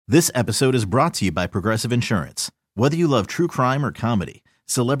This episode is brought to you by Progressive Insurance. Whether you love true crime or comedy,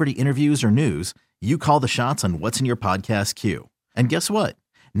 celebrity interviews or news, you call the shots on what's in your podcast queue. And guess what?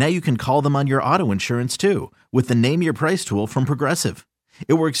 Now you can call them on your auto insurance too with the Name Your Price tool from Progressive.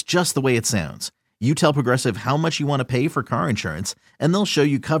 It works just the way it sounds. You tell Progressive how much you want to pay for car insurance, and they'll show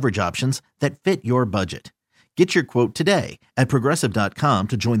you coverage options that fit your budget. Get your quote today at Progressive.com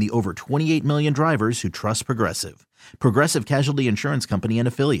to join the over 28 million drivers who trust Progressive. Progressive Casualty Insurance Company and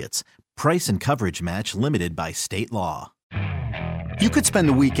Affiliates. Price and coverage match limited by state law. You could spend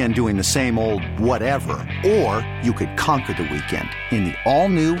the weekend doing the same old whatever, or you could conquer the weekend in the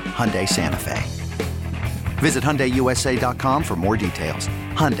all-new Hyundai Santa Fe. Visit HyundaiUSA.com for more details.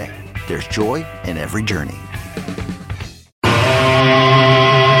 Hyundai, there's joy in every journey.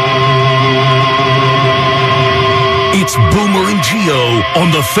 It's Boomer and Gio on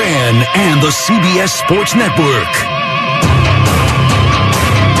The Fan and the CBS Sports Network.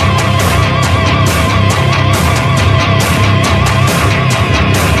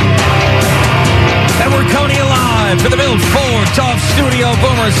 And we're coming live to the Built Ford Tough Studio.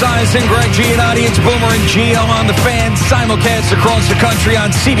 Boomer Esiason, Greg Giannotti. It's Boomer and Gio on The Fan, simulcast across the country on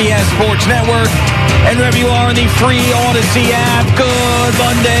CBS Sports Network. And wherever you are in the free Odyssey app, good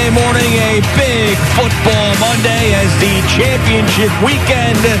Monday morning, a big football Monday as the championship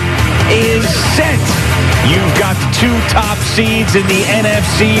weekend is set. You've got the two top seeds in the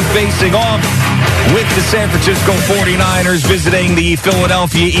NFC facing off with the San Francisco 49ers visiting the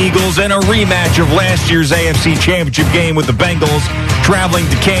Philadelphia Eagles and a rematch of last year's AFC Championship game with the Bengals traveling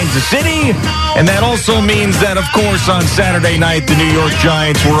to Kansas City. And that also means that, of course, on Saturday night, the New York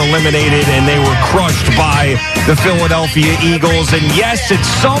Giants were eliminated and they were crushed by the Philadelphia Eagles. And yes, at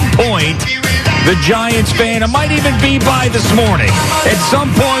some point, the Giants fan, it might even be by this morning, at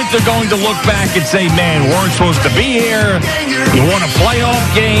some point they're going to look back and say, man, weren't supposed to be here. You won a playoff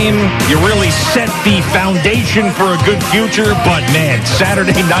game. You really set the foundation for a good future. But, man,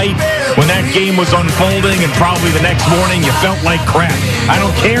 Saturday night when that game was unfolding and probably the next morning you felt like crap. I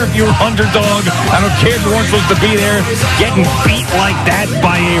don't care if you were underdog. I don't care if you weren't supposed to be there. Getting beat like that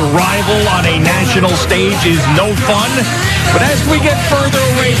by a rival on a national stage is no fun. But as we get further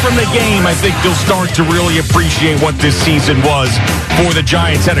away from the game, I think you'll start to really appreciate what this season was for the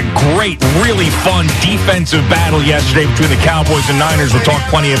Giants. Had a great, really fun defensive battle yesterday between the Cowboys and Niners. We'll talk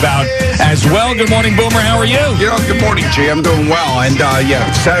plenty about as well. Good morning, Boomer. How are you? Good morning, G. I'm doing well. And,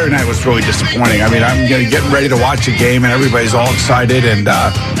 Saturday night was really disappointing. I mean, I'm getting ready to watch the game, and everybody's all excited. And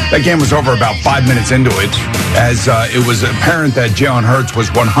that game was over about 5 minutes into it, as it was apparent that Jalen Hurts was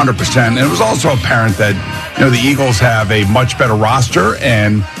 100%. And it was also apparent that, the Eagles have a much better roster,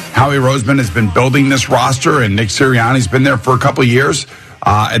 and Howie Roseman has been building this roster, and Nick Sirianni's been there for a couple of years.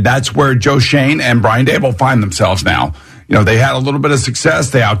 And that's where Joe Shane and Brian Daboll find themselves now. They had a little bit of success.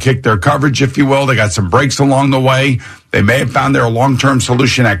 They outkicked their coverage, if you will. They got some breaks along the way. They may have found their long-term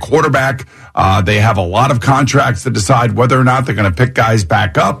solution at quarterback. They have a lot of contracts to decide whether or not they're going to pick guys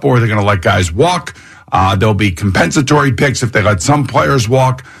back up or they're going to let guys walk. There'll be compensatory picks if they let some players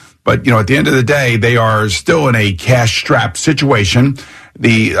walk. But, at the end of the day, they are still in a cash-strapped situation.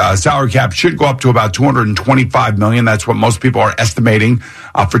 The salary cap should go up to about $225 million. That's what most people are estimating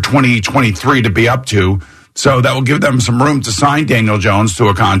for 2023 to be up to. So that will give them some room to sign Daniel Jones to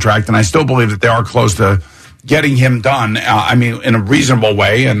a contract. And I still believe that they are close to getting him done, in a reasonable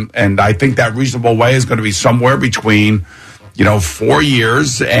way. And I think that reasonable way is going to be somewhere between 4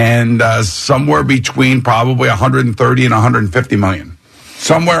 years and somewhere between probably 130 and 150 million.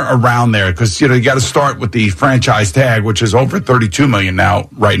 Somewhere around there, because, you got to start with the franchise tag, which is over 32 million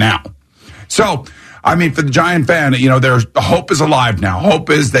right now. So, for the Giant fan, there's hope is alive now. Hope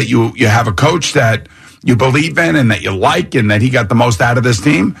is that you have a coach that you believe in and that you like and that he got the most out of this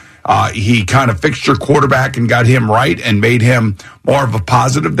team. He kind of fixed your quarterback and got him right and made him more of a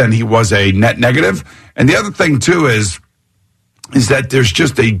positive than he was a net negative. And the other thing, too, is that there's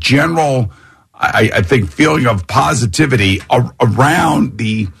just a general, I think, feeling of positivity around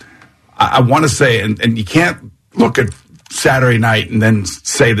I want to say, and you can't look at Saturday night and then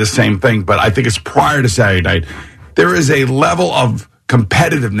say the same thing, but I think it's prior to Saturday night. There is a level of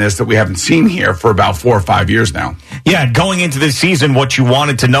competitiveness that we haven't seen here for about 4 or 5 years now. Yeah, going into this season, what you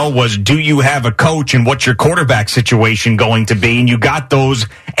wanted to know was, do you have a coach and what's your quarterback situation going to be? And you got those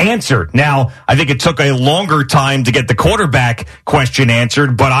answered. Now, I think it took a longer time to get the quarterback question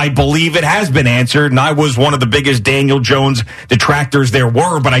answered, but I believe it has been answered. And I was one of the biggest Daniel Jones detractors there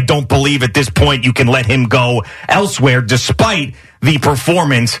were, but I don't believe at this point you can let him go elsewhere, despite the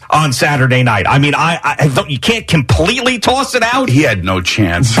performance on Saturday night. I mean, you can't completely toss it out. He had no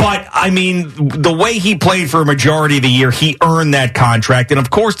chance. But, I mean, the way he played for a majority of the year, he earned that contract. And,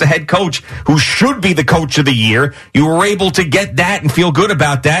 of course, the head coach, who should be the coach of the year, you were able to get that and feel good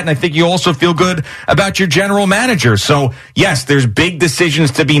about that. And I think you also feel good about your general manager. So, yes, there's big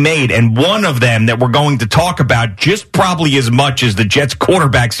decisions to be made. And one of them that we're going to talk about just probably as much as the Jets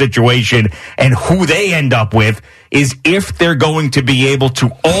quarterback situation and who they end up with is if they're going to be able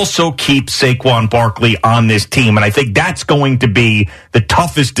to also keep Saquon Barkley on this team. And I think that's going to be the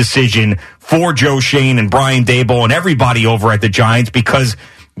toughest decision for Joe Schoen and Brian Daboll and everybody over at the Giants, because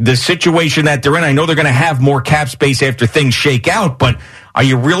the situation that they're in, I know they're going to have more cap space after things shake out, but are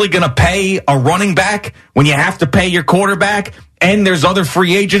you really going to pay a running back when you have to pay your quarterback? And there's other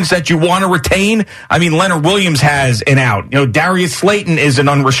free agents that you want to retain. I mean, Leonard Williams has an out. You know, Darius Slayton is an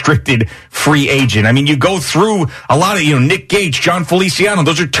unrestricted free agent. I mean, you go through a lot of, Nick Gage, John Feliciano.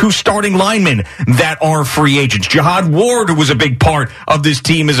 Those are two starting linemen that are free agents. Jihad Ward, who was a big part of this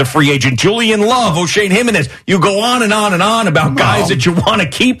team, is a free agent. Julian Love, O'Shane Jimenez. You go on and on and on about guys that you want to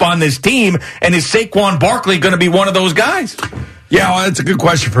keep on this team. And is Saquon Barkley going to be one of those guys? Yeah, well, that's a good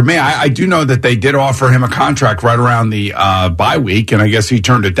question for me. I do know that they did offer him a contract right around the bye week, and I guess he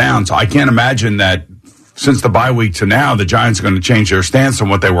turned it down. So I can't imagine that since the bye week to now, the Giants are going to change their stance on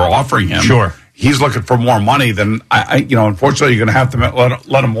what they were offering him. Sure. He's looking for more money than, unfortunately, you're going to have to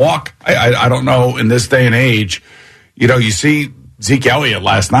let him walk. I don't know in this day and age. You see Zeke Elliott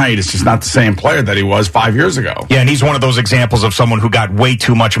last night is just not the same player that he was 5 years ago. Yeah, and he's one of those examples of someone who got way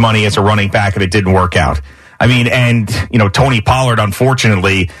too much money as a running back and it didn't work out. I mean, and, Tony Pollard,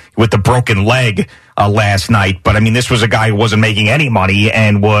 unfortunately, with the broken leg last night. But, I mean, this was a guy who wasn't making any money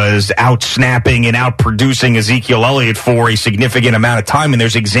and was out snapping and out producing Ezekiel Elliott for a significant amount of time. And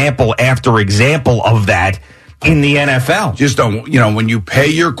there's example after example of that in the NFL. Just don't, when you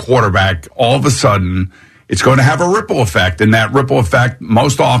pay your quarterback, all of a sudden, it's going to have a ripple effect. And that ripple effect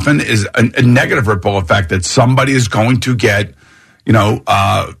most often is a negative ripple effect that somebody is going to get,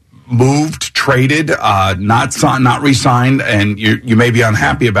 moved, traded, not re-signed, and you may be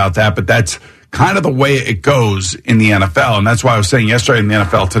unhappy about that, but that's kind of the way it goes in the NFL. And that's why I was saying yesterday in the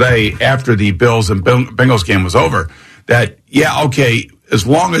NFL today, after the Bills and Bengals game was over, that, as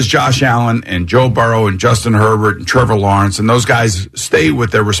long as Josh Allen and Joe Burrow and Justin Herbert and Trevor Lawrence and those guys stay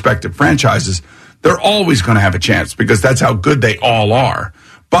with their respective franchises, they're always going to have a chance because that's how good they all are.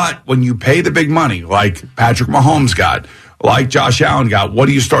 But when you pay the big money, like Patrick Mahomes got, like Josh Allen got, what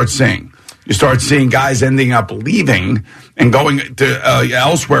do you start seeing? You start seeing guys ending up leaving and going to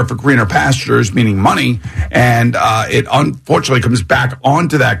elsewhere for greener pastures, meaning money. And it unfortunately comes back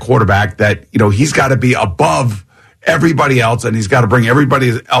onto that quarterback that, he's got to be above everybody else and he's got to bring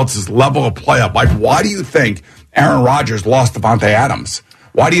everybody else's level of play up. Like, why do you think Aaron Rodgers lost Devontae Adams?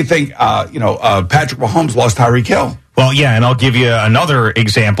 Why do you think, Patrick Mahomes lost Tyreek Hill? Well, yeah, and I'll give you another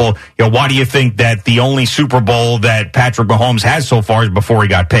example. Why do you think that the only Super Bowl that Patrick Mahomes has so far is before he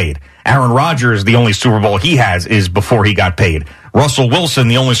got paid? Aaron Rodgers, the only Super Bowl he has is before he got paid. Russell Wilson,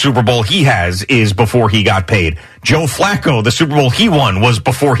 the only Super Bowl he has is before he got paid. Joe Flacco, the Super Bowl he won was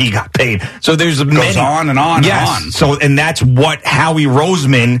before he got paid. So there's goes on and on and on. So, and that's what Howie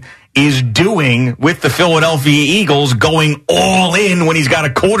Roseman is doing with the Philadelphia Eagles, going all in when he's got a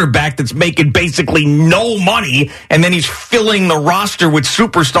quarterback that's making basically no money, and then he's filling the roster with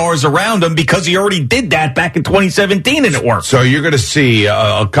superstars around him because he already did that back in 2017 and it worked. So you're going to see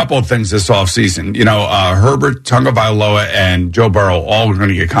a couple of things this offseason. Herbert, Tagovailoa, and Joe Burrow all are going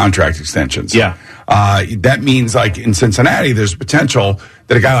to get contract extensions. Yeah. That means, like in Cincinnati, there's potential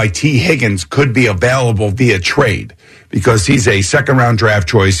that a guy like T. Higgins could be available via trade because he's a second-round draft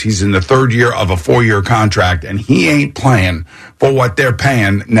choice. He's in the third year of a 4-year contract, and he ain't playing for what they're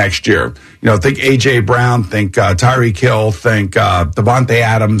paying next year. Think A.J. Brown, think Tyreek Hill, think Devontae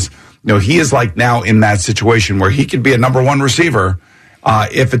Adams. He is like now in that situation where he could be a number one receiver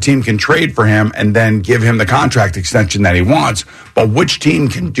if a team can trade for him and then give him the contract extension that he wants. But which team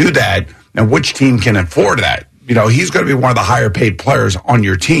can do that and which team can afford that? He's going to be one of the higher paid players on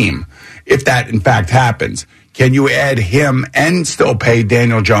your team if that in fact happens. Can you add him and still pay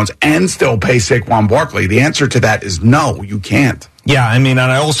Daniel Jones and still pay Saquon Barkley? The answer to that is no, you can't. Yeah, I mean,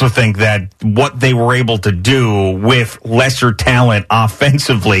 and I also think that what they were able to do with lesser talent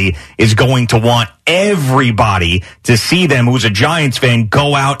offensively is going to want everybody to see them who's a Giants fan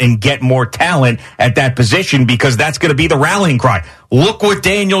go out and get more talent at that position because that's going to be the rallying cry. Look what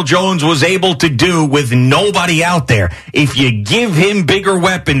Daniel Jones was able to do with nobody out there. If you give him bigger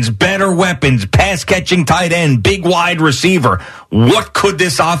weapons, better weapons, pass-catching tight end, big wide receiver, what could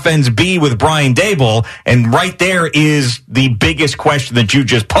this offense be with Brian Daboll? And right there is the biggest question that you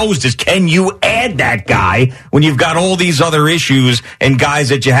just posed is, can you add that guy when you've got all these other issues and guys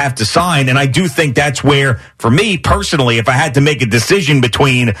that you have to sign? And I do think that's where, for me personally, if I had to make a decision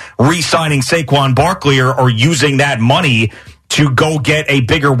between re-signing Saquon Barkley or using that money to go get a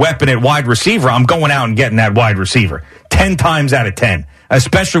bigger weapon at wide receiver, I'm going out and getting that wide receiver 10 times out of 10,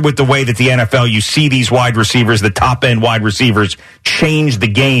 especially with the way that the NFL, you see these wide receivers, the top-end wide receivers, change the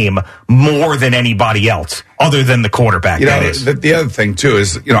game more than anybody else, other than the quarterback. The other thing, too,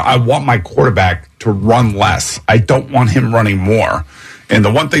 is, I want my quarterback to run less. I don't want him running more. And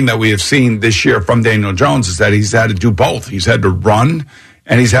the one thing that we have seen this year from Daniel Jones is that he's had to do both. He's had to run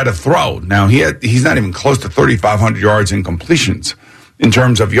and he's had to throw. Now, he's not even close to 3,500 yards in completions in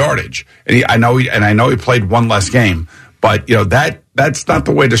terms of yardage. And I know he played one less game, but that's not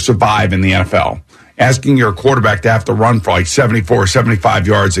the way to survive in the NFL. Asking your quarterback to have to run for like 74, 75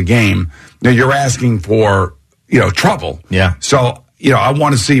 yards a game, you're asking for trouble. Yeah. So I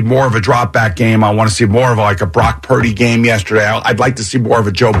want to see more of a drop back game. I want to see more of like a Brock Purdy game yesterday. I'd like to see more of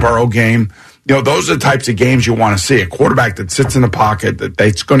a Joe Burrow game. Those are the types of games you want to see. A quarterback that sits in the pocket,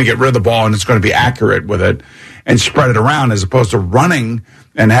 that's going to get rid of the ball and it's going to be accurate with it and spread it around, as opposed to running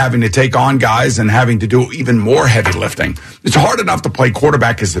and having to take on guys and having to do even more heavy lifting. It's hard enough to play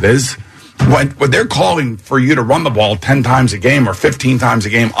quarterback as it is. When they're calling for you to run the ball 10 times a game or 15 times a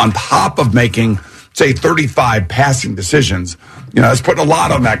game on top of making, say, 35 passing decisions, that's putting a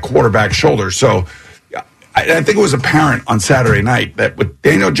lot on that quarterback's shoulders. So I think it was apparent on Saturday night that with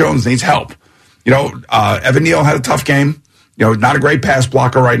Daniel Jones needs help. Evan Neal had a tough game. Not a great pass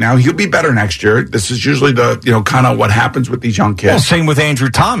blocker right now. He'll be better next year. This is usually the, kind of what happens with these young kids. Well, same with Andrew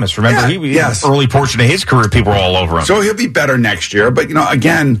Thomas. Remember, early portion of his career, people were all over him. So he'll be better next year. But,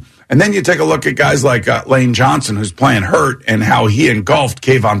 again, and then you take a look at guys like Lane Johnson, who's playing hurt, and how he engulfed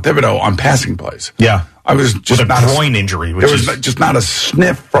Kayvon Thibodeau on passing plays. Yeah. I was just with a groin injury. There was just not a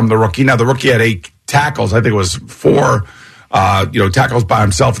sniff from the rookie. Now, the rookie had 8 tackles. I think it was 4 tackles by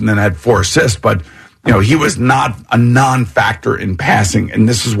himself and then had 4 assists. But, he was not a non-factor in passing, and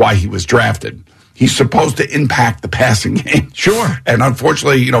this is why he was drafted. He's supposed to impact the passing game. Sure. And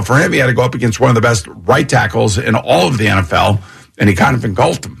unfortunately, for him, he had to go up against one of the best right tackles in all of the NFL, and he kind of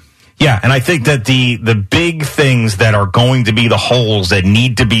engulfed him. Yeah, and I think that the big things that are going to be the holes that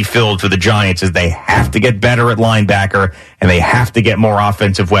need to be filled for the Giants is they have to get better at linebacker and they have to get more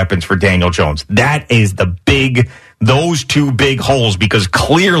offensive weapons for Daniel Jones. That is those 2 big holes, because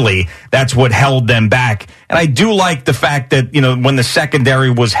clearly that's what held them back. And I do like the fact that, when the secondary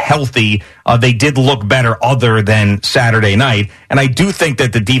was healthy, they did look better other than Saturday night. And I do think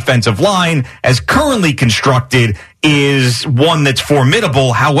that the defensive line, as currently constructed, is one that's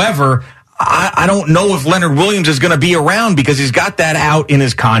formidable. However, I don't know if Leonard Williams is going to be around because he's got that out in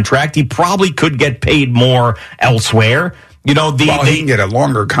his contract. He probably could get paid more elsewhere. He can get a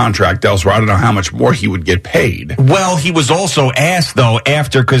longer contract elsewhere. I don't know how much more he would get paid. Well, he was also asked, though,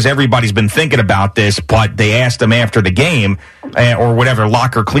 because everybody's been thinking about this, but they asked him after the game or whatever,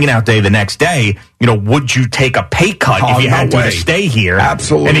 locker cleanout day the next day, would you take a pay cut if you had to stay here?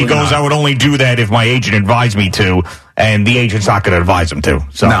 Absolutely. And he goes, I would only do that if my agent advised me to. And the agent's not going to advise him to.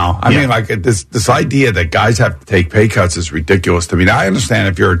 So, no, I mean, like this idea that guys have to take pay cuts is ridiculous to me. Now, I understand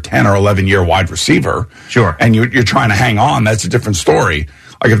if you're a 10 or 11-year wide receiver, sure, and you're trying to hang on, that's a different story.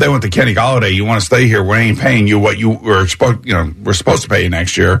 Like if they went to Kenny Golladay, you want to stay here, we ain't paying you what you were supposed, we're supposed to pay you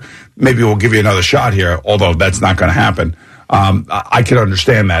next year. Maybe we'll give you another shot here, although that's not going to happen. I could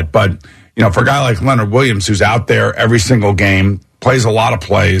understand that, but for a guy like Leonard Williams, who's out there every single game, plays a lot of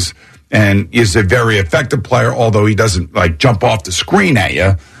plays, and is a very effective player, although he doesn't jump off the screen at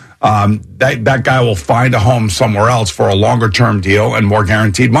you. That guy will find a home somewhere else for a longer term deal and more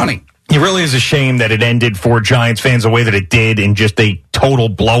guaranteed money. It really is a shame that it ended for Giants fans the way that it did in just a total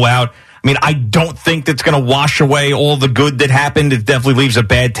blowout. I mean, I don't think that's going to wash away all the good that happened. It definitely leaves a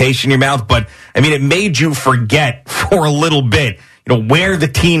bad taste in your mouth. But, I mean, it made you forget for a little bit, where the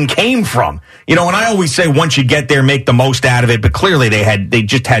team came from. And I always say once you get there, make the most out of it. But clearly they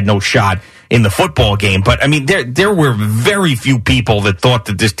just had no shot in the football game. But, I mean, there were very few people that thought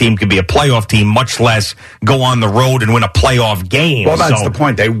that this team could be a playoff team, much less go on the road and win a playoff game. Well, that's the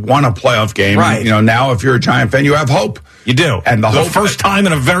point. They won a playoff game. Right. And, now if you're a Giant fan, you have hope. You do. And the first time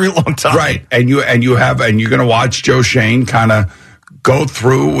in a very long time. Right. And you're going to watch Joe Shane kind of go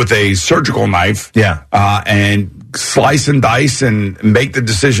through with a surgical knife. Yeah. And slice and dice and make the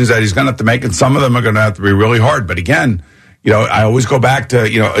decisions that he's going to have to make. And some of them are going to have to be really hard. But again, I always go back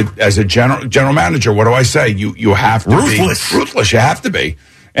to, as a general manager, what do I say? You have to be ruthless. You have to be.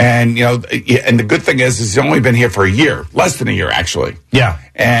 And, and the good thing is he's only been here for a year, less than a year, actually. Yeah.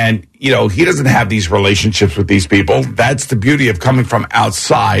 And, he doesn't have these relationships with these people. That's the beauty of coming from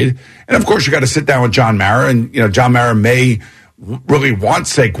outside. And, of course, you got to sit down with John Mara. And, John Mara may really want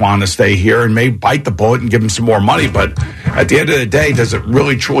Saquon to stay here and may bite the bullet and give him some more money. But at the end of the day, does it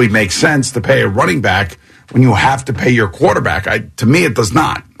really, truly make sense to pay a running back when you have to pay your quarterback? To me, it does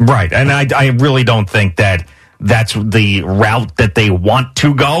not. Right. And I really don't think that that's the route that they want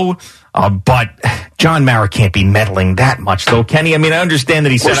to go. But John Mara can't be meddling that much, though, can he? I mean, I understand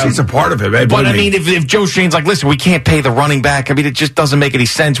that he said he's a part of it. But, I mean, if Joe Schoen's like, listen, we can't pay the running back. I mean, it just doesn't make any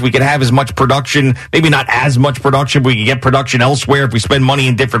sense. We could have as much production, maybe not as much production. We could get production elsewhere if we spend money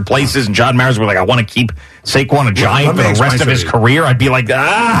in different places. And John Mara's like, I want to keep Saquon a Giant for the rest of his career. I'd be like,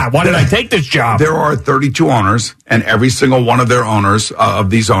 why did I take this job? There are 32 owners, and every single one of their owners, of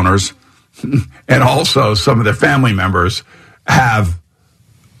these owners, and also some of their family members, have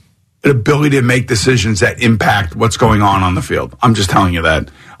an ability to make decisions that impact what's going on the field. I'm just telling you that.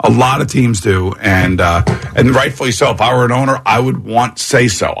 A lot of teams do, and rightfully so. If I were an owner, I would say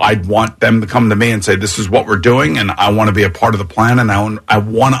so. I'd want them to come to me and say, this is what we're doing, and I want to be a part of the plan, and I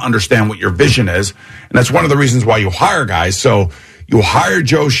want to understand what your vision is. And that's one of the reasons why you hire guys. So you hire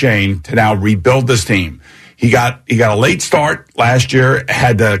Joe Schoen to now rebuild this team. He got a late start last year,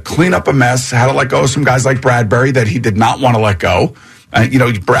 had to clean up a mess, had to let go of some guys like Bradbury that he did not want to let go.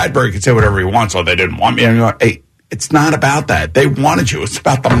 Bradbury could say whatever he wants. Oh, they didn't want me. Hey, it's not about that. They wanted you. It's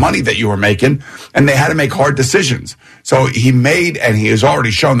about the money that you were making, and they had to make hard decisions. So he made, and he has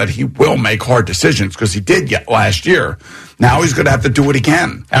already shown that he will make hard decisions because he did last year. Now he's going to have to do what he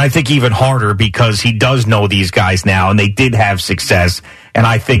can. And I think even harder because he does know these guys now, and they did have success. And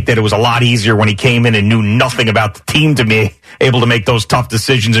I think that it was a lot easier when he came in and knew nothing about the team to be able to make those tough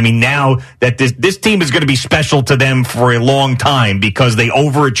decisions. I mean, now that this team is going to be special to them for a long time because they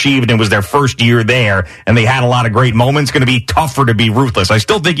overachieved and it was their first year there, and they had a lot of great moments. It's going to be tougher to be ruthless. I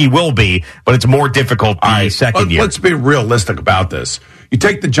still think he will be, but it's more difficult the second year. Let's be realistic about this. You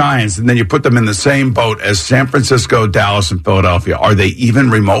take the Giants and then you put them in the same boat as San Francisco, Dallas, and Philadelphia. Are they even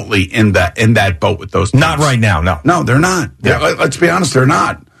remotely in that boat with those teams? Not right now, no. No, they're not. Yeah. Let's be honest, they're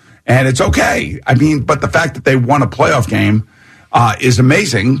not. And it's okay. I mean, but the fact that they won a playoff game is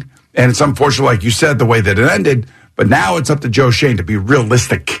amazing. And it's unfortunate, like you said, the way that it ended. But now it's up to Joe Schoen to be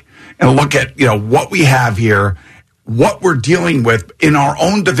realistic and look at, what we have here, what we're dealing with in our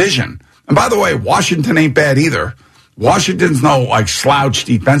own division. And by the way, Washington ain't bad either. Washington's no slouch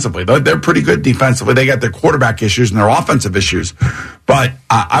defensively. They're pretty good defensively. They got their quarterback issues and their offensive issues. But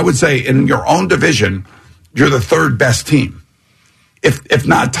I would say in your own division, you're the third best team, if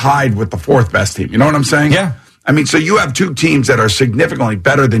not tied with the fourth best team. You know what I'm saying? Yeah. I mean, so you have two teams that are significantly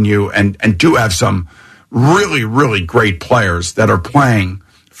better than you and do have some really, really great players that are playing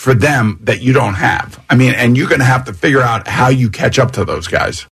for them that you don't have. I mean, and you're going to have to figure out how you catch up to those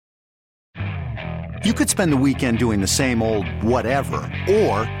guys. You could spend the weekend doing the same old whatever,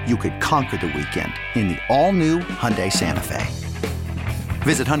 or you could conquer the weekend in the all-new Hyundai Santa Fe.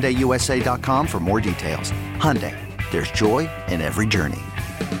 Visit HyundaiUSA.com for more details. Hyundai, there's joy in every journey.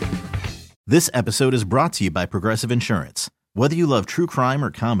 This episode is brought to you by Progressive Insurance. Whether you love true crime or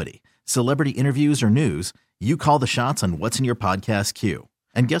comedy, celebrity interviews or news, you call the shots on what's in your podcast queue.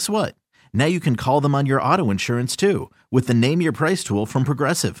 And guess what? Now you can call them on your auto insurance too with the Name Your Price tool from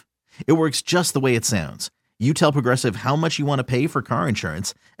Progressive. It works just the way it sounds. You tell Progressive how much you want to pay for car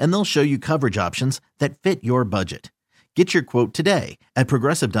insurance, and they'll show you coverage options that fit your budget. Get your quote today at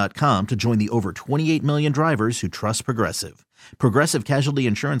Progressive.com to join the over 28 million drivers who trust Progressive. Progressive Casualty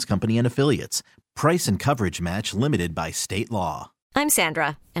Insurance Company and Affiliates. Price and coverage match limited by state law. I'm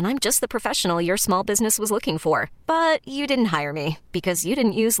Sandra, and I'm just the professional your small business was looking for. But you didn't hire me because you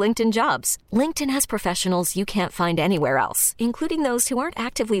didn't use LinkedIn Jobs. LinkedIn has professionals you can't find anywhere else, including those who aren't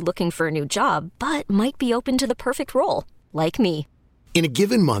actively looking for a new job, but might be open to the perfect role, like me. In a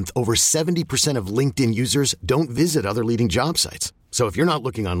given month, over 70% of LinkedIn users don't visit other leading job sites. So if you're not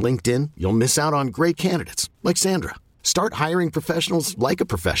looking on LinkedIn, you'll miss out on great candidates like Sandra. Start hiring professionals like a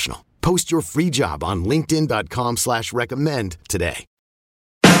professional. Post your free job on linkedin.com/recommend today.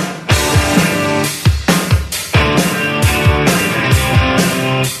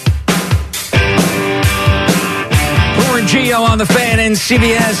 Boomer and Gio on the Fan and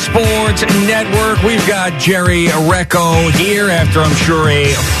CBS Sports Network. We've got Jerry Recco here after, I'm sure, a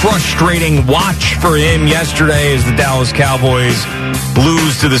frustrating watch for him yesterday as the Dallas Cowboys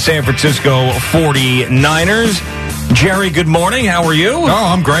lose to the San Francisco 49ers. Jerry, good morning. How are you? Oh,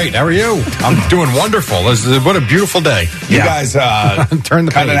 I'm great. How are you? I'm doing wonderful. What a beautiful day. You guys Turn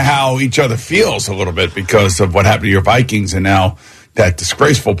the kind of page. how each other feels a little bit because of what happened to your Vikings and now that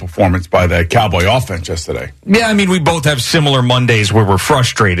disgraceful performance by the Cowboy offense yesterday. Yeah, I mean, we both have similar Mondays where we're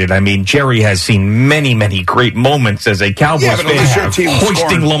frustrated. I mean, Jerry has seen many, many great moments as a Cowboys Yeah, but at least your fan, team was hoisting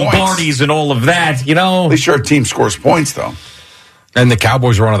scoring Lombardis points. and all of that, you know. At least your team scores points, though. And the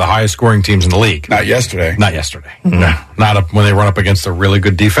Cowboys were one of the highest scoring teams in the league. Not yesterday. Not yesterday. No, not up when they run up against a really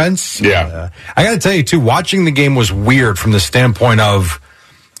good defense. Yeah. I got to tell you, too, watching the game was weird from the standpoint of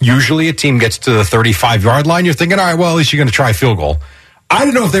usually a team gets to the 35-yard line. You're thinking, all right, well, at least you're going to try a field goal. I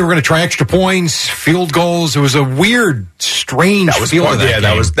didn't know if they were going to try extra points, field goals. It was a weird, strange feel of that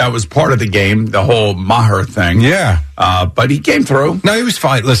game. that was part of the game, the whole Maher thing. Yeah. But he came through. No, he was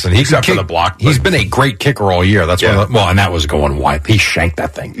fine. Listen, Except for the block, He's but- been a great kicker all year. That's Yeah. and that was going wide. He shanked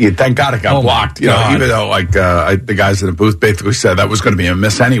that thing. Yeah, thank God it got Oh, blocked. my God. Even though the guys in the booth basically said that was going to be a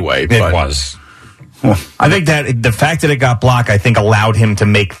miss anyway. It was. I think that the fact that it got blocked, I think, allowed him to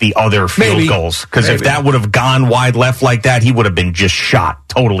make the other field Maybe. goals. Because if Maybe. that would have gone wide left like that, he would have been just shot,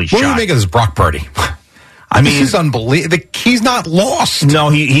 totally What do you shot. make of this Brock Purdy? I mean, this is unbelievable. He's not lost. No,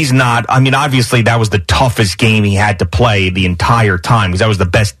 he's not. I mean, obviously, that was the toughest game he had to play the entire time because that was the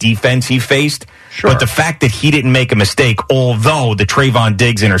best defense he faced. Sure. But the fact that he didn't make a mistake, although the Trayvon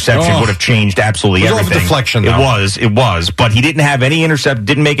Diggs interception would have changed absolutely It was all everything. a deflection, It though. was. But he didn't have any intercept,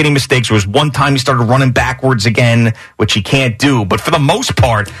 didn't make any mistakes. There was one time he started running backwards again, which he can't do. But for the most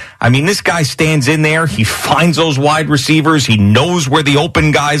part, I mean, this guy stands in there. He finds those wide receivers. He knows where the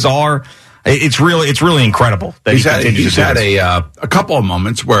open guys are. It's really incredible that He's had a couple of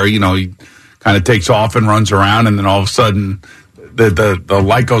moments where, he kind of takes off and runs around, and then all of a sudden the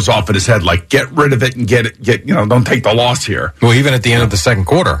light goes off in his head, like, get rid of it and don't take the loss here. Well, even at the end of the second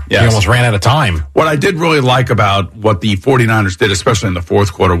quarter, Yes. he almost ran out of time. What I did really like about what the 49ers did, especially in the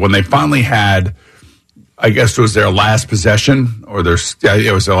fourth quarter, when they finally had, I guess it was their last possession,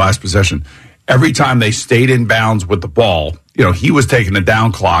 it was their last possession. Every time they stayed in bounds with the ball, he was taking the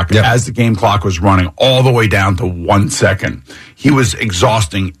down clock as the game clock was running all the way down to 1 second. He was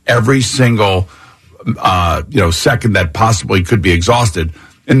exhausting every single second that possibly could be exhausted.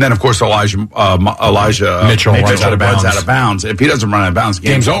 And then, of course, Elijah Mitchell runs out of bounds. If he doesn't run out of bounds,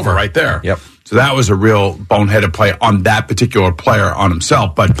 game's over right there. Yep. So that was a real boneheaded play on that particular player on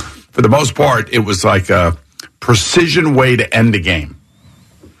himself. But for the most part, it was like a precision way to end the game.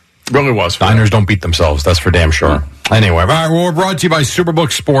 Really was. Niners don't beat themselves. That's for damn sure. Anyway, all right, well, we're brought to you by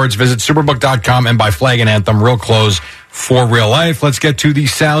Superbook Sports. Visit superbook.com and by Flag and Anthem. Real close for real life. Let's get to the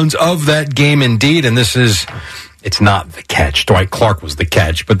sounds of that game indeed. And it's not the catch. Dwight Clark was the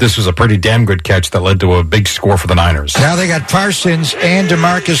catch, but this was a pretty damn good catch that led to a big score for the Niners. Now they got Parsons and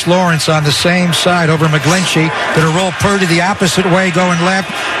DeMarcus Lawrence on the same side over McGlinchey. Going to roll Purdy the opposite way, going left.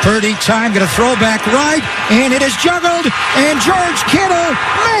 Purdy time, going to throw back right, and it is juggled, and George Kittle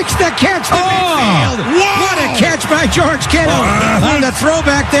makes the catch to midfield. What a catch by George Kittle. On the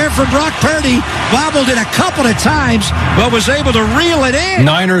throwback there from Brock Purdy. Bobbled it a couple of times, but was able to reel it in.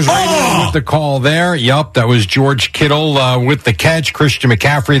 Niners radio with the call there. Yup, that was George Kittle with the catch. Christian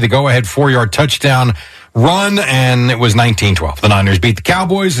McCaffrey, the go-ahead 4-yard touchdown run, and it was 19-12. The Niners beat the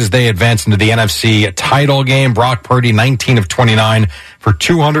Cowboys as they advance into the NFC title game. Brock Purdy, 19 of 29 for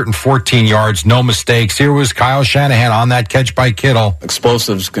 214 yards, no mistakes. Here was Kyle Shanahan on that catch by Kittle.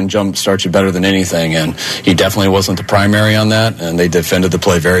 Explosives can jumpstart you better than anything, and he definitely wasn't the primary on that, and they defended the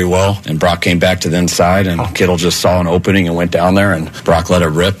play very well, and Brock came back to the inside, and Kittle just saw an opening and went down there, and Brock let it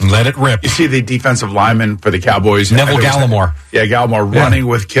rip. Let it rip. You see the defensive lineman for the Cowboys. Neville Gallimore. Gallimore running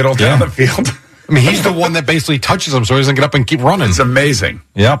with Kittle down the field. I mean, he's the one that basically touches him so he doesn't get up and keep running. It's amazing.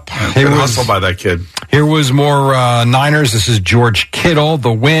 Yep. Good hustle by that kid. Here was more Niners. This is George Kittle.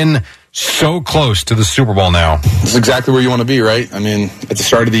 The win so close to the Super Bowl now. This is exactly where you want to be, right? I mean, at the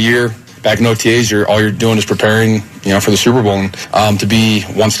start of the year, back in OTAs, all you're doing is preparing, for the Super Bowl. And to be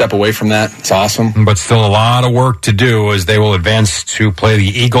one step away from that, it's awesome. But still a lot of work to do as they will advance to play the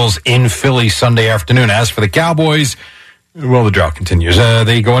Eagles in Philly Sunday afternoon. As for the Cowboys, well, the drought continues.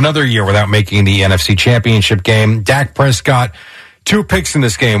 They go another year without making the NFC Championship game. Dak Prescott, 2 picks in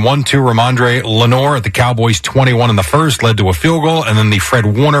this game. 1-2 Ramondre Lenore at the Cowboys 21 in the first, led to a field goal. And then the Fred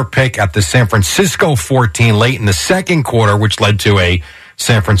Warner pick at the San Francisco 14 late in the second quarter, which led to a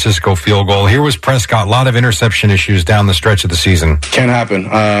San Francisco field goal. Here was Prescott. A lot of interception issues down the stretch of the season. Can't happen.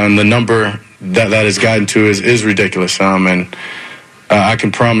 The number that has gotten to is ridiculous. And I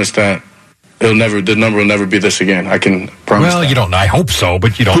can promise that the number will never be this again. I can promise. Well, that. you don't know. I hope so,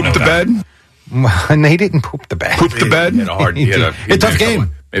 but you don't know Poop the that. bed? And they didn't poop the bed. Poop the bed? A tough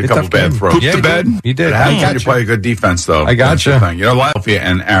game. Made a couple bad throws. Pooped to bed. He did. You play a good defense, though. I gotcha. Philadelphia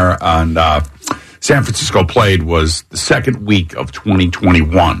and San Francisco played was the second week of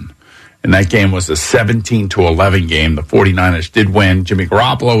 2021. And that game was a 17-11 game. The 49ers did win. Jimmy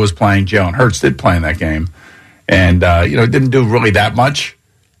Garoppolo was playing. Jalen Hurts did play in that game. And, didn't do really that much.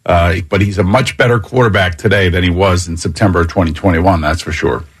 But he's a much better quarterback today than he was in September of 2021, that's for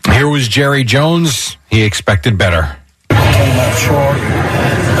sure. Here was Jerry Jones. He expected better. Came up short.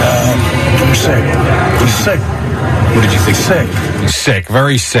 We're sick. He's sick. What did you think? Sick. He's sick,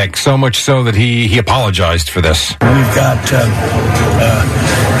 very sick. So much so that he apologized for this. We've got a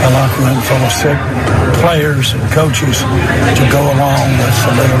locker room full of sick players and coaches to go along with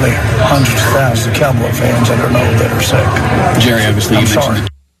literally hundreds of thousands of Cowboy fans that are sick. Jerry, obviously, I'm sorry.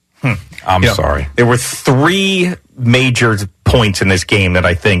 I'm sorry. There were three major points in this game that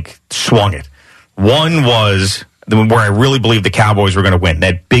I think swung it. One was where I really believe the Cowboys were going to win.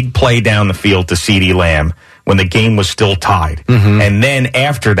 That big play down the field to CeeDee Lamb when the game was still tied. And then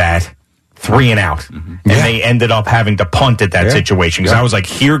after that, 3 and out. And they ended up having to punt at that situation. Because I was like,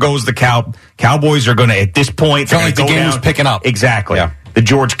 here goes the Cowboys are going to, at this point, felt like the game was picking up. Exactly. Yeah. The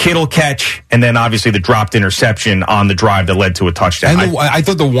George Kittle catch, and then obviously the dropped interception on the drive that led to a touchdown. And I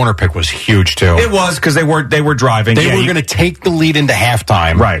thought the Warner pick was huge, too. It was, because they were driving. They were going to take the lead into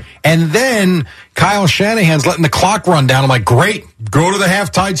halftime. Right. And then Kyle Shanahan's letting the clock run down. I'm like, great, go to the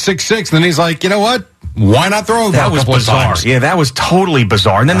halftime 6-6. And then he's like, you know what? Why not throw a couple of times? Yeah, that was totally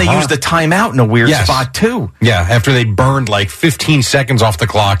bizarre. And then they used the timeout in a weird spot, too. Yeah, after they burned like 15 seconds off the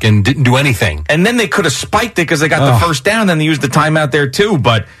clock and didn't do anything. And then they could have spiked it because they got the first down. Then they used the timeout there, too.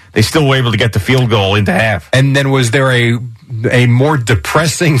 But they still were able to get the field goal into half. And then was there a more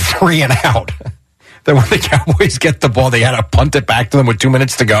depressing 3 and out? That when the Cowboys get the ball, they had to punt it back to them with 2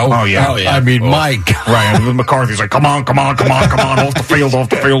 minutes to go. Oh, yeah. I mean, my God. Right, and McCarthy's like, come on, off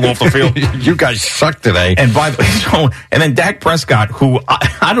the field. You guys suck today. And by the way, and then Dak Prescott, who,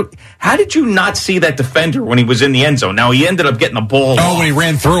 how did you not see that defender when he was in the end zone? Now, he ended up getting the ball. Oh, when he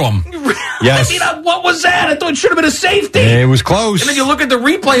ran through him. Yes. I mean, what was that? I thought it should have been a safety. It was close. And then you look at the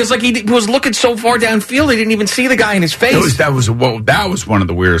replay, it's like he was looking so far downfield, he didn't even see the guy in his face. That was one of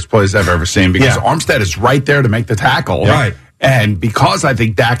the weirdest plays I've ever seen because Armstead is right there to make the tackle. Right. And because I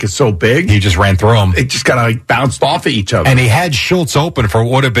think Dak is so big, he just ran through him. It just kind of bounced off of each other. And he had Schultz open for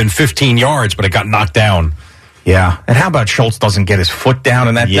what would have been 15 yards, but it got knocked down. Yeah. And how about Schultz doesn't get his foot down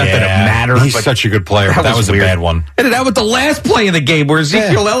and that didn't matter? He's such a good player. That was a bad one. And that was the last play of the game where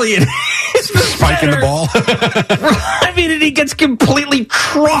Ezekiel Elliott is spiking the ball. I mean, and he gets completely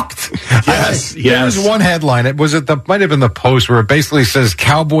trucked. Yes. There was one headline. Might have been the Post where it basically says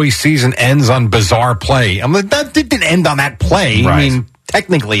Cowboy season ends on bizarre play. I'm like, that didn't end on that play. Right. I mean,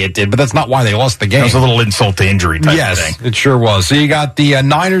 technically it did, but that's not why they lost the game. It was a little insult to injury type of thing. Yes, it sure was. So you got the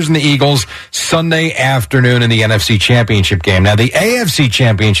Niners and the Eagles Sunday afternoon in the NFC Championship game. Now, the AFC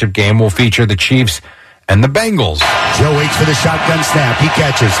Championship game will feature the Chiefs and the Bengals. Joe waits for the shotgun snap. He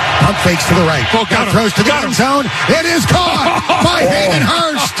catches. Pump fakes to the right. Throws to the end zone. It is caught by Hayden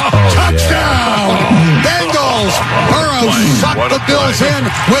Hurst. Touchdown! Bengals. Burrow sucked the Bills in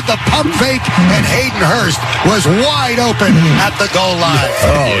with the pump fake, and Hayden Hurst was wide open at the goal line.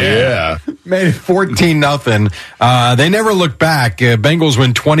 Oh, yeah. Made it 14-0. They never looked back. Bengals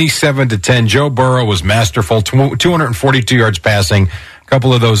win 27-10. Joe Burrow was masterful. 242 yards passing.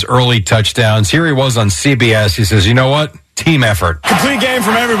 Couple of those early touchdowns. Here he was on CBS. He says, you know what? Team effort. Complete game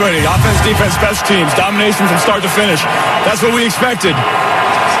from everybody. Offense, defense, special teams. Domination from start to finish. That's what we expected.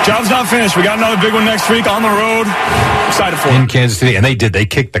 Job's not finished. We got another big one next week on the road. Excited for it. In Kansas City. And they did. They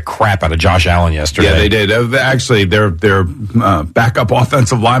kicked the crap out of Josh Allen yesterday. Yeah, they did. Actually, their backup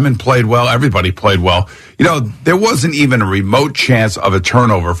offensive lineman played well. Everybody played well. You know, there wasn't even a remote chance of a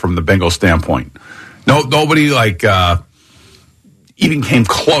turnover from the Bengals standpoint. Nobody even came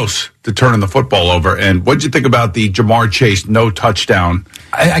close to turning the football over. And what'd you think about the Jamar Chase no touchdown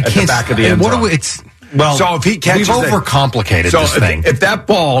at the back of the end zone? So if he catches we've overcomplicated this thing. If that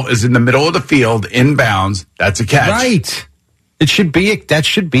ball is in the middle of the field, inbounds, that's a catch. Right. That should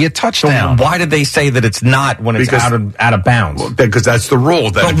be a touchdown. So why did they say that it's not when it's out of bounds? Because that's the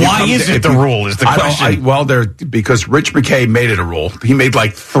rule. But why is it the rule is the question. Because Rich McKay made it a rule. He made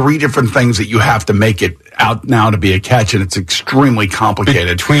like 3 different things that you have to make it out now to be a catch, and it's extremely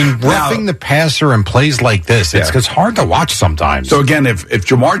complicated. Between roughing the passer and plays like this, it's hard to watch sometimes. So again, if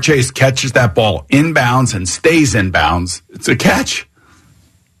Jamar Chase catches that ball inbounds and stays inbounds, it's a catch.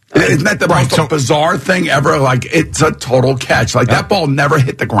 Isn't that the most bizarre thing ever? Like, it's a total catch. Like, that ball never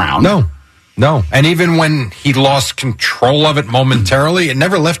hit the ground. No. And even when he lost control of it momentarily, it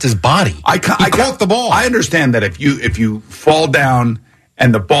never left his body. He caught the ball. I understand that if you fall down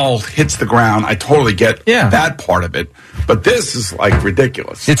and the ball hits the ground, I totally get that part of it. But this is like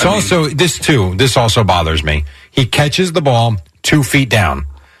ridiculous. This also bothers me. He catches the ball 2 feet down.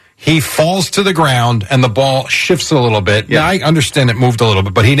 He falls to the ground and the ball shifts a little bit. Yeah, I understand it moved a little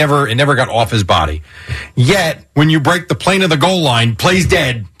bit, but it never got off his body. Yet, when you break the plane of the goal line, play's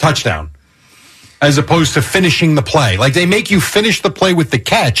dead, touchdown. As opposed to finishing the play. Like, they make you finish the play with the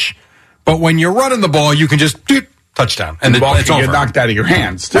catch, but when you're running the ball, you can just touchdown. And the ball it's can over. Get knocked out of your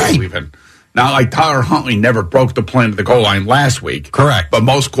hands, too, even. Now, like Tyler Huntley never broke the plane of the goal line last week. Correct. But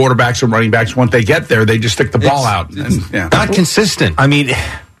most quarterbacks and running backs, once they get there, they just stick the ball out. Not consistent. I mean,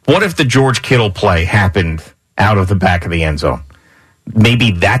 what if the George Kittle play happened out of the back of the end zone? Maybe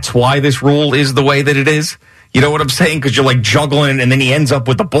that's why this rule is the way that it is. You know what I'm saying? Because you're like juggling and then he ends up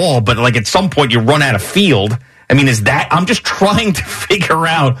with the ball, but like at some point you run out of field. I mean, I'm just trying to figure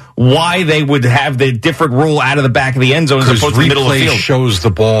out why they would have the different rule out of the back of the end zone as opposed to the middle of the field. Shows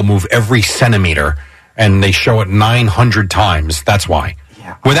the ball move every centimeter, and they show it 900 times. That's why.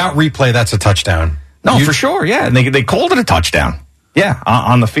 Yeah. Without replay, that's a touchdown. No, for sure, yeah. And they called it a touchdown. Yeah,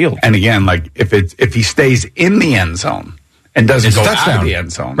 on the field. And again, like if he stays in the end zone and doesn't go out of the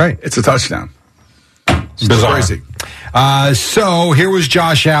end zone, right? It's a touchdown. It's bizarre. Crazy. So here was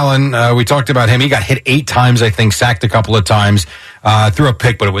Josh Allen. We talked about him. He got hit 8 times, I think, sacked a couple of times, threw a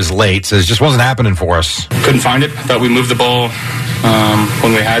pick, but it was late. So it just wasn't happening for us. Couldn't find it. Thought we moved the ball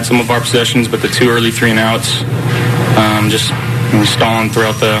when we had some of our possessions, but the 2 early 3-and-outs just stalling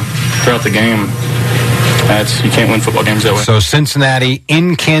throughout the game. You can't win football games that way. So Cincinnati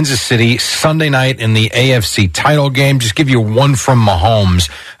in Kansas City Sunday night in the AFC title game. Just give you one from Mahomes.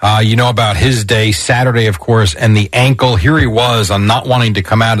 You know about his day, Saturday, of course, and the ankle. Here he was on not wanting to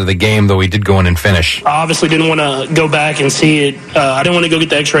come out of the game, though he did go in and finish. I obviously didn't want to go back and see it. I didn't want to go get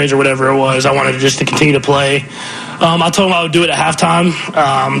the x-rays or whatever it was. I wanted just to continue to play. I told him I would do it at halftime,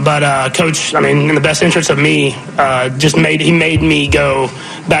 but Coach, in the best interest of me, he made me go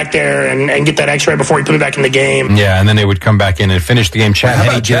back there and get that x-ray before he put me back in the game. Yeah, and then they would come back in and finish the game. Chad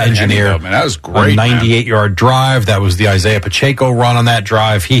Henne, engineer. Man, that was great. A 98-yard drive. That was the Isaiah Pacheco run on that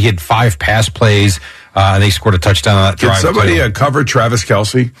drive. He hit 5 pass plays. And they scored a touchdown on that drive. Did somebody cover Travis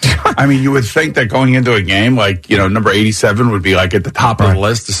Kelce? You would think that going into a game, number 87 would be like at the top of the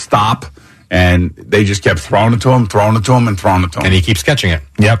list to stop. And they just kept throwing it to him. And he keeps catching it.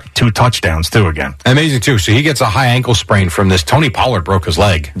 Yep, 2 touchdowns, too, again. Amazing, too. So he gets a high ankle sprain from this. Tony Pollard broke his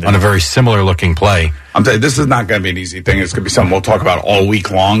leg on a very similar-looking play. I'm telling you, this is not going to be an easy thing. It's going to be something we'll talk about all week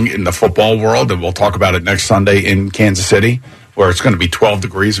long in the football world, and we'll talk about it next Sunday in Kansas City, where it's going to be 12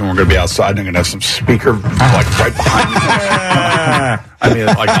 degrees, and we're going to be outside, and I'm going to have some speaker, right behind me.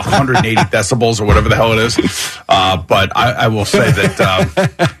 180 decibels or whatever the hell it is. But I will say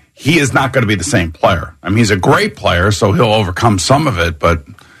that... he is not going to be the same player. He's a great player, so he'll overcome some of it, but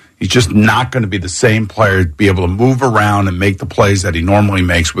he's just not going to be the same player to be able to move around and make the plays that he normally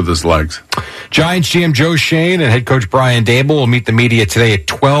makes with his legs. Giants GM Joe Schoen and head coach Brian Daboll will meet the media today at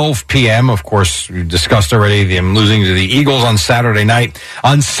 12 p.m. Of course, we discussed already them losing to the Eagles on Saturday night.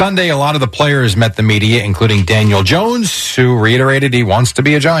 On Sunday, a lot of the players met the media, including Daniel Jones, who reiterated he wants to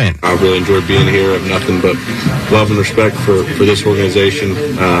be a Giant. I really enjoyed being here. I have nothing but love and respect for this organization.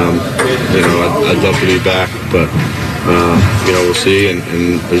 I'd love to be back, but we'll see,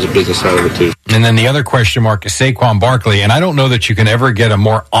 and there's a business side of it too. And then the other question mark is Saquon Barkley, and I don't know that you can ever get a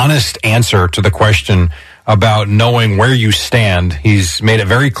more honest answer to the question about knowing where you stand. He's made it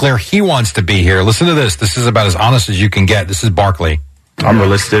very clear he wants to be here. Listen to this. This is about as honest as you can get. This is Barkley. I'm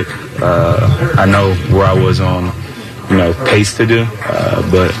realistic. I know where I was on, pace to do,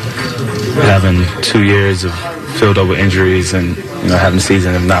 but having 2 years of filled up with injuries and having a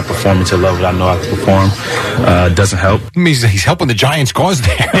season of not performing to the level I know I can perform doesn't help. He's helping the Giants' cause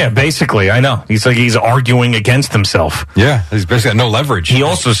there. Yeah, basically, I know. He's arguing against himself. Yeah, he's basically got no leverage. He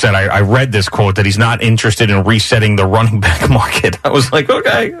also said, I read this quote, that he's not interested in resetting the running back market. I was like,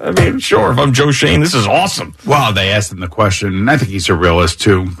 okay, sure, if I'm Joe Schoen, this is awesome. Well, they asked him the question, and I think he's a realist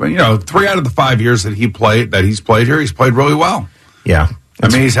too. But, 3 out of the 5 years that he's played here, he's played really well. Yeah.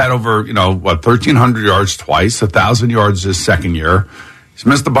 He's had over, 1,300 yards twice, 1,000 yards his second year. He's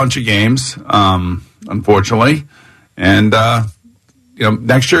missed a bunch of games, unfortunately. And,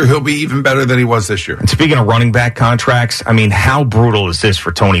 next year he'll be even better than he was this year. And speaking of running back contracts, how brutal is this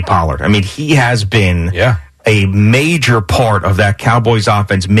for Tony Pollard? He has been a major part of that Cowboys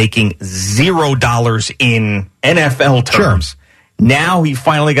offense, making $0 in NFL terms. Sure. Now he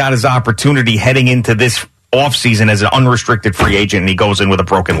finally got his opportunity heading into this offseason as an unrestricted free agent, and he goes in with a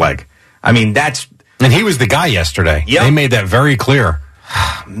broken leg. And he was the guy yesterday. Yep. They made that very clear.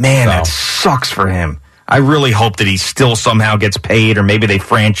 Man, that sucks for him. I really hope that he still somehow gets paid, or maybe they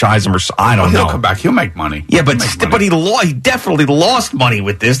franchise him, or I don't know. He'll come back. He'll make money. Yeah, but he definitely lost money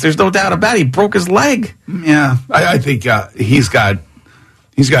with this. There's no doubt about it. He broke his leg. Yeah, I think he's got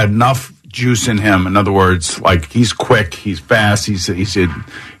enough juice in him. In other words, like, he's quick, he's fast, he's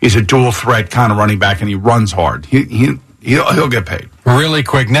a dual threat kind of running back, and he runs hard. He'll get paid. Really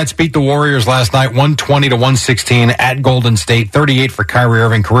quick, Nets beat the Warriors last night, 120-116 at Golden State. 38 for Kyrie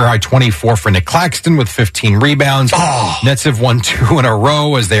Irving, career high 24 for Nick Claxton with 15 rebounds. Nets have won 2 in a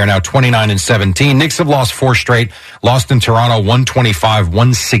row as they are now 29-17. Knicks have lost 4 straight. Lost in Toronto,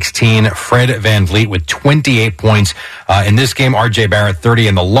 125-116. Fred VanVleet with 28 points in this game. RJ Barrett 30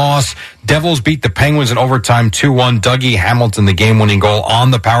 in the loss. Devils beat the Penguins in overtime 2-1. Dougie Hamilton, the game-winning goal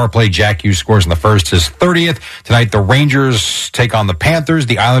on the power play. Jack Hughes scores in the first, his 30th. Tonight, the Rangers take on the Panthers.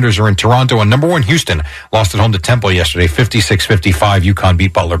 The Islanders are in Toronto, and number 1 Houston lost at home to Temple yesterday, 56-55. UConn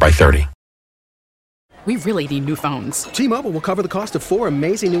beat Butler by 30. We really need new phones. T-Mobile will cover the cost of 4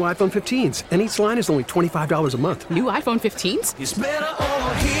 amazing new iPhone 15s, and each line is only $25 a month. New iPhone 15s? It's better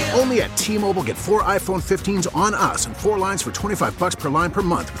over here. Only at T-Mobile, get 4 iPhone 15s on us and 4 lines for $25 per line per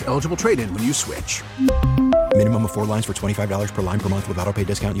month with eligible trade-in when you switch. Minimum of 4 lines for $25 per line per month with autopay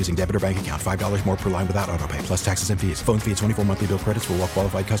discount using debit or bank account. $5 more per line without autopay, plus taxes and fees. Phone fee at 24 monthly bill credits for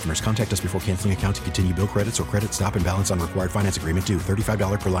well-qualified customers. Contact us before canceling account to continue bill credits or credit stop and balance on required finance agreement due.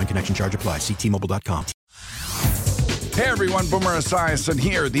 $35 per line connection charge applies. See T-Mobile.com. Hey everyone, Boomer Esiason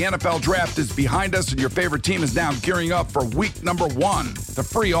here. The NFL draft is behind us and your favorite team is now gearing up for week number 1. The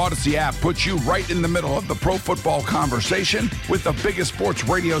free Odyssey app puts you right in the middle of the pro football conversation with the biggest sports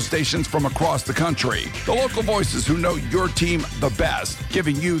radio stations from across the country. The local voices who know your team the best,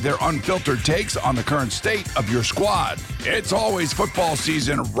 giving you their unfiltered takes on the current state of your squad. It's always football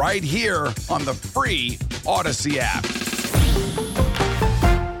season right here on the free Odyssey app.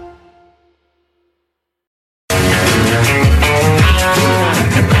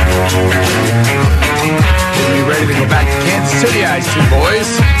 Getting me ready to go back to Kansas City, I see,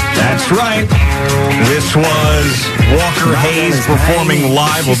 boys. That's right. This was Walker Hayes performing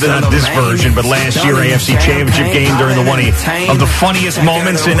live. Well, not this version, but last year AFC Championship game during the one of the funniest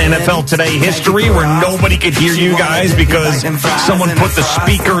moments in NFL Today history, where nobody could hear you guys because someone put the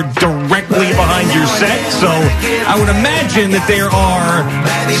speaker directly behind your set. So I would imagine that there are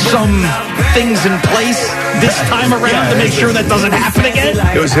some things in place this time around to make sure that doesn't happen again.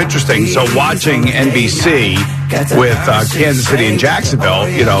 It was interesting. So watching NBC with Kansas City and Jacksonville,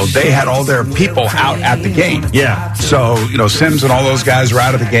 they had all their people out at the game. Yeah. So, Sims and all those guys were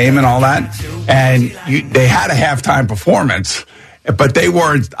out of the game and all that. And they had a halftime performance, but they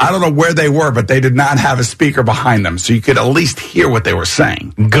weren't, I don't know where they were, but they did not have a speaker behind them. So you could at least hear what they were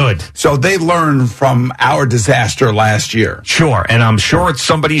saying. Good. So they learned from our disaster last year. Sure. And I'm sure it's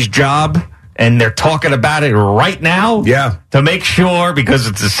somebody's job, and they're talking about it right now. Yeah. To make sure, because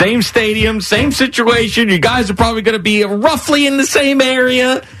it's the same stadium, same situation. You guys are probably going to be roughly in the same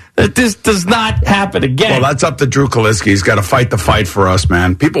area, that this does not happen again. Well, that's up to Drew Kaliski. He's got to fight the fight for us,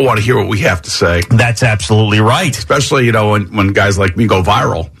 man. People want to hear what we have to say. That's absolutely right. Especially, when guys like me go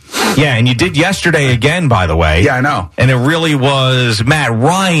viral. Yeah, and you did yesterday again, by the way. Yeah, I know. And it really was Matt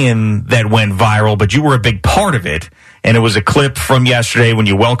Ryan that went viral, but you were a big part of it. And it was a clip from yesterday when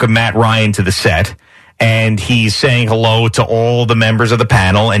you welcomed Matt Ryan to the set. And he's saying hello to all the members of the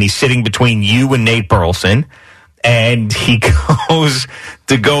panel. And he's sitting between you and Nate Burleson. And he goes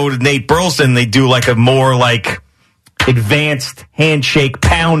to Nate Burleson. They do like a more like advanced handshake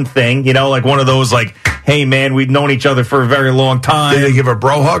pound thing, like one of those like, hey man, we've known each other for a very long time. Did they give a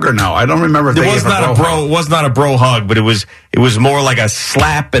bro hug or no? I don't remember if they gave a bro hug. It was not a bro hug, but it was more like a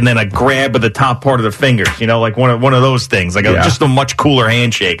slap and then a grab of the top part of the fingers, like one of those things, like just a much cooler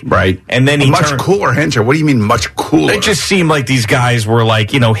handshake. Right. And then cooler handshake. What do you mean much cooler? It just seemed like these guys were like,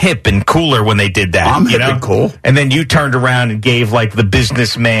 hip and cooler when they did that. I'm hip and cool. And then you turned around and gave like the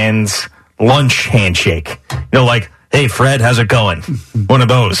businessman's lunch handshake. Like, hey, Fred, how's it going? One of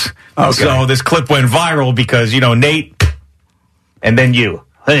those. Okay. So this clip went viral because, Nate, and then you.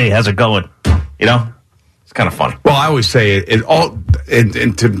 Hey, how's it going? It's kind of funny. Well, I always say it all,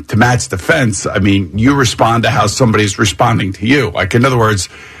 and to Matt's defense, I mean, you respond to how somebody's responding to you. Like, in other words,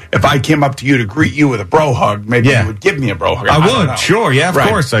 if I came up to you to greet you with a bro hug, maybe you would give me a bro hug. I would, sure, yeah, of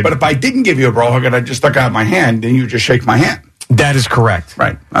course. But if I didn't give you a bro hug and I just stuck out my hand, then you just shake my hand. That is correct.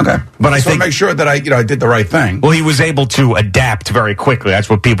 Right. Okay. But I think make sure that I did the right thing. Well, he was able to adapt very quickly. That's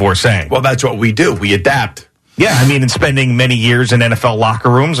what people were saying. Well, that's what we do. We adapt. Yeah, I mean, in spending many years in NFL locker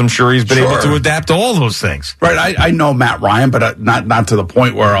rooms, I'm sure he's been able to adapt to all those things. Right. I know Matt Ryan, but not to the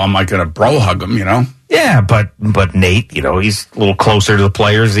point where I'm like going to bro hug him, Yeah, but Nate, he's a little closer to the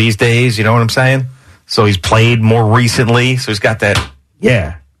players these days. You know what I'm saying? So he's played more recently. So he's got that,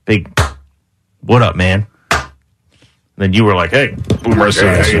 big, what up, man? And then you were like, hey, Boomer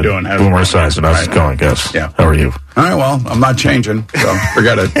Esiason. How you doing? Boomer Esiason. How's it going, guys? Yeah. How are you? All right, well, I'm not changing, so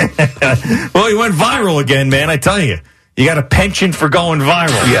forget it. Well, he went viral again, man, I tell you. You got a penchant for going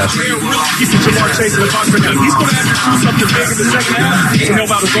viral. Yes. He's going to have to do something big in the second half to know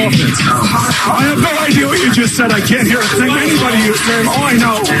about his offense. I have no idea what you just said. I can't hear a thing anybody is saying. All I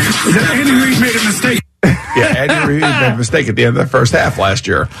know is that Andy Reid made a mistake. Yeah, Andy Reid made a mistake at the end of the first half last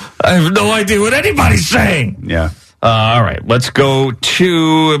year. I have no idea what anybody's saying. Yeah. All right, let's go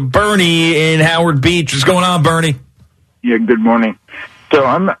to Bernie in Howard Beach. What's going on, Bernie? Yeah, good morning. So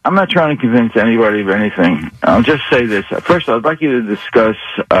I'm not trying to convince anybody of anything. I'll just say this. First, I'd like you to discuss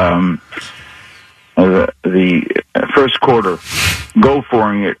the first quarter, go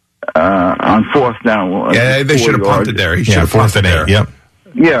for it on fourth down. Yeah, they should have punted there. He should have punted there. Yep.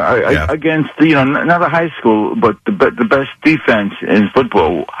 Yeah, against not a high school, but the best defense in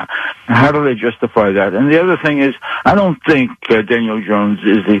football. How do they justify that? And the other thing is, I don't think Daniel Jones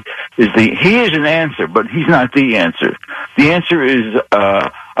he is an answer, but he's not the answer. The answer is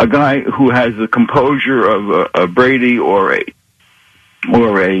a guy who has the composure of a Brady or a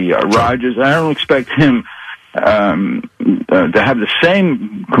Rodgers. I don't expect him to have the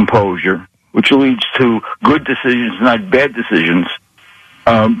same composure, which leads to good decisions, not bad decisions.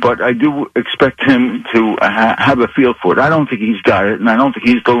 But I do expect him to have a feel for it. I don't think he's got it, and I don't think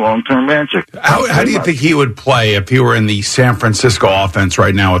he's the long-term answer. How do you think he would play if he were in the San Francisco offense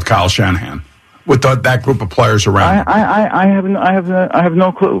right now with Kyle Shanahan, with that group of players around? I have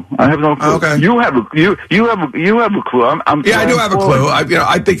no clue. I have no clue. Okay. You have a clue. I do have a clue.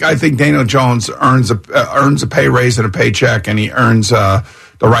 I think Daniel Jones earns a pay raise and a paycheck, and he earns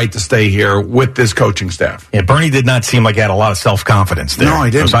the right to stay here with this coaching staff. Yeah, Bernie did not seem like he had a lot of self-confidence there. No, he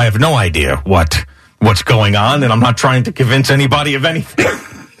didn't. Because I have no idea what's going on, and I'm not trying to convince anybody of anything.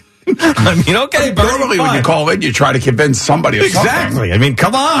 I mean, okay, Bernie, normally when you call in, you try to convince somebody of something. Exactly. I mean,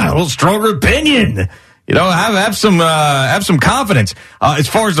 come on, a little stronger opinion. You know, have some confidence. As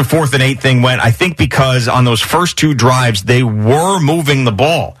far as the 4th and 8 thing went, I think because on those first two drives, they were moving the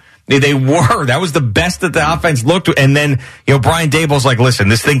ball. They were. That was the best that the offense looked. And then, Brian Daboll's like, listen,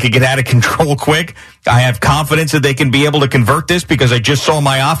 this thing could get out of control quick. I have confidence that they can be able to convert this because I just saw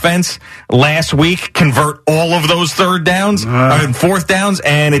my offense last week convert all of those third downs and fourth downs,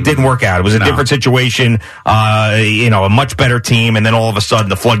 and it didn't work out. It was a different situation, a much better team, and then all of a sudden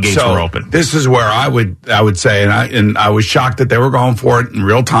the floodgates were open. This is where I would say, and I was shocked that they were going for it in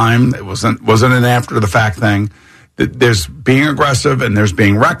real time. It wasn't an after the fact thing. There's being aggressive and there's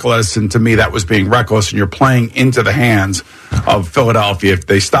being reckless, and to me that was being reckless, and you're playing into the hands of Philadelphia if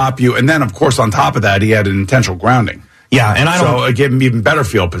they stop you. And then, of course, on top of that, he had an intentional grounding. Yeah, and so it gave him even better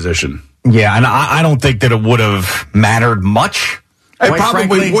field position. Yeah, and I don't think that it would have mattered much. It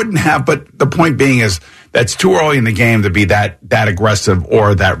probably wouldn't have, but the point being is that's too early in the game to be that aggressive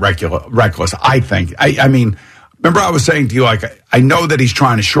or that reckless, I think. I mean, remember I was saying to you, like, I know that he's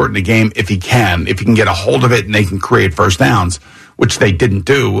trying to shorten the game if he can get a hold of it and they can create first downs, which they didn't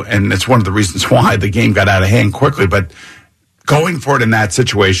do, and it's one of the reasons why the game got out of hand quickly. But going for it in that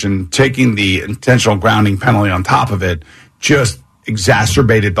situation, taking the intentional grounding penalty on top of it, just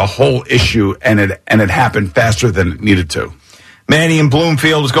exacerbated the whole issue, and it happened faster than it needed to. Manny in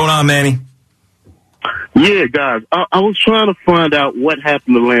Bloomfield, what's going on, Manny? Yeah, guys, I was trying to find out what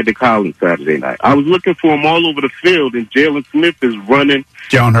happened to Landon Collins Saturday night. I was looking for him all over the field, and Jalen Smith is running.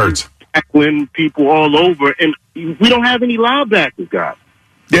 Jalen Hurts. Tackling people all over, and we don't have any linebackers, guys.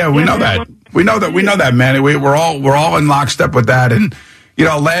 Yeah, we know that. We know that, Manny. We're all in lockstep with that. And,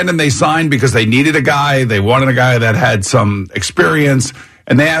 Landon they signed because they needed a guy. They wanted a guy that had some experience.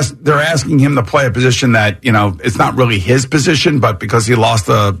 And they're asking him to play a position that, it's not really his position, but because he lost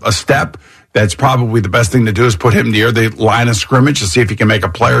a step, that's probably the best thing to do is put him near the line of scrimmage to see if he can make a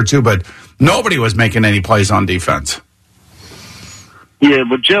play or two. But nobody was making any plays on defense. Yeah,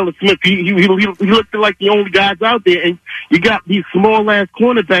 but Jalen Smith, he looked like the only guys out there, and you got these small-ass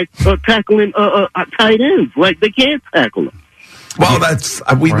cornerbacks tackling tight ends. Like, they can't tackle them. Well,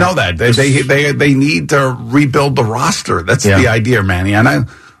 we know that. They need to rebuild the roster. That's the idea, Manny. And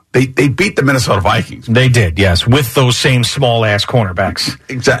They beat the Minnesota Vikings. They did, yes, with those same small-ass cornerbacks.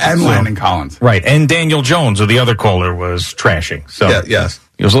 Exactly, and Landon Collins. Right, and Daniel Jones, who the other caller was trashing. So yes.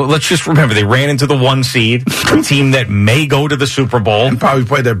 So let's just remember, they ran into the 1 seed, a team that may go to the Super Bowl. And probably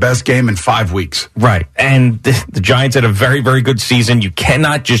played their best game in 5 weeks. Right, and the Giants had a very, very good season. You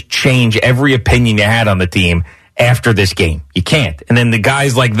cannot just change every opinion you had on the team after this game. You can't. And then the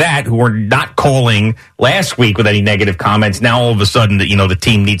guys like that who were not calling last week with any negative comments, now all of a sudden, the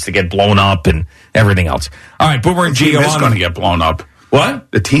team needs to get blown up and everything else. All right, Boomer and Gio. The team is going to get blown up.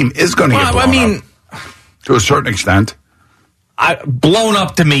 What? The team is going to get blown up. To a certain extent. Blown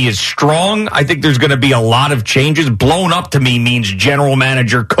up to me is strong. I think there's going to be a lot of changes. Blown up to me means general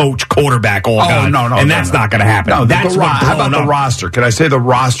manager, coach, quarterback, all gone. No. And that's not going to happen. No, that's how about the roster? Can I say the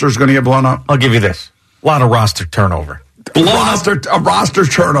roster is going to get blown up? I'll give you this. A lot of roster turnover. A roster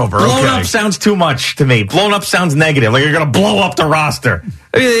turnover. Blown up sounds too much to me. Blown up sounds negative. Like you're going to blow up the roster.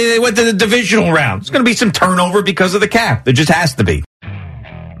 They went to the divisional round. There's going to be some turnover because of the cap. There just has to be.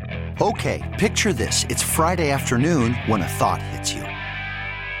 Okay, picture this. It's Friday afternoon when a thought hits you.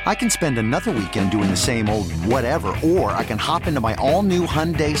 I can spend another weekend doing the same old whatever, or I can hop into my all-new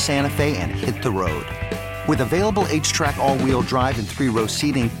Hyundai Santa Fe and hit the road. With available H-Track all-wheel drive and 3-row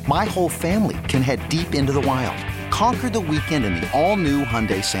seating, my whole family can head deep into the wild. Conquer the weekend in the all-new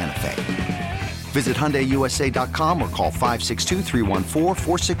Hyundai Santa Fe. Visit HyundaiUSA.com or call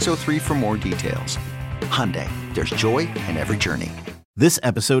 562-314-4603 for more details. Hyundai, there's joy in every journey. This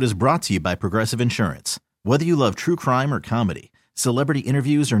episode is brought to you by Progressive Insurance. Whether you love true crime or comedy, celebrity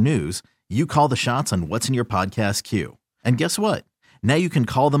interviews or news, you call the shots on what's in your podcast queue. And guess what? Now you can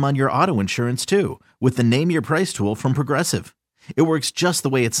call them on your auto insurance too with the Name Your Price tool from Progressive. It works just the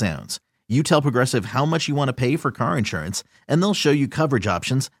way it sounds. You tell Progressive how much you want to pay for car insurance, and they'll show you coverage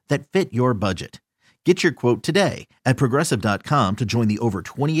options that fit your budget. Get your quote today at Progressive.com to join the over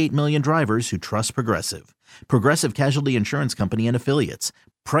 28 million drivers who trust Progressive. Progressive Casualty Insurance Company and Affiliates.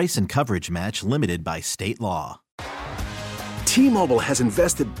 Price and coverage match limited by state law. T-Mobile has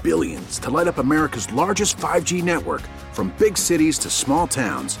invested billions to light up America's largest 5G network, from big cities to small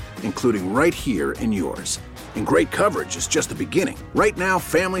towns, including right here in yours. And great coverage is just the beginning. Right now,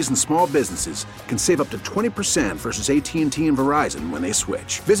 families and small businesses can save up to 20% versus AT&T and Verizon when they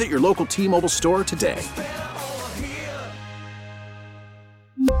switch. Visit your local T-Mobile store today.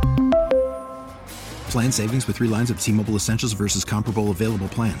 Plan savings with 3 lines of T-Mobile Essentials versus comparable available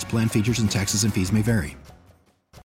plans. Plan features and taxes and fees may vary.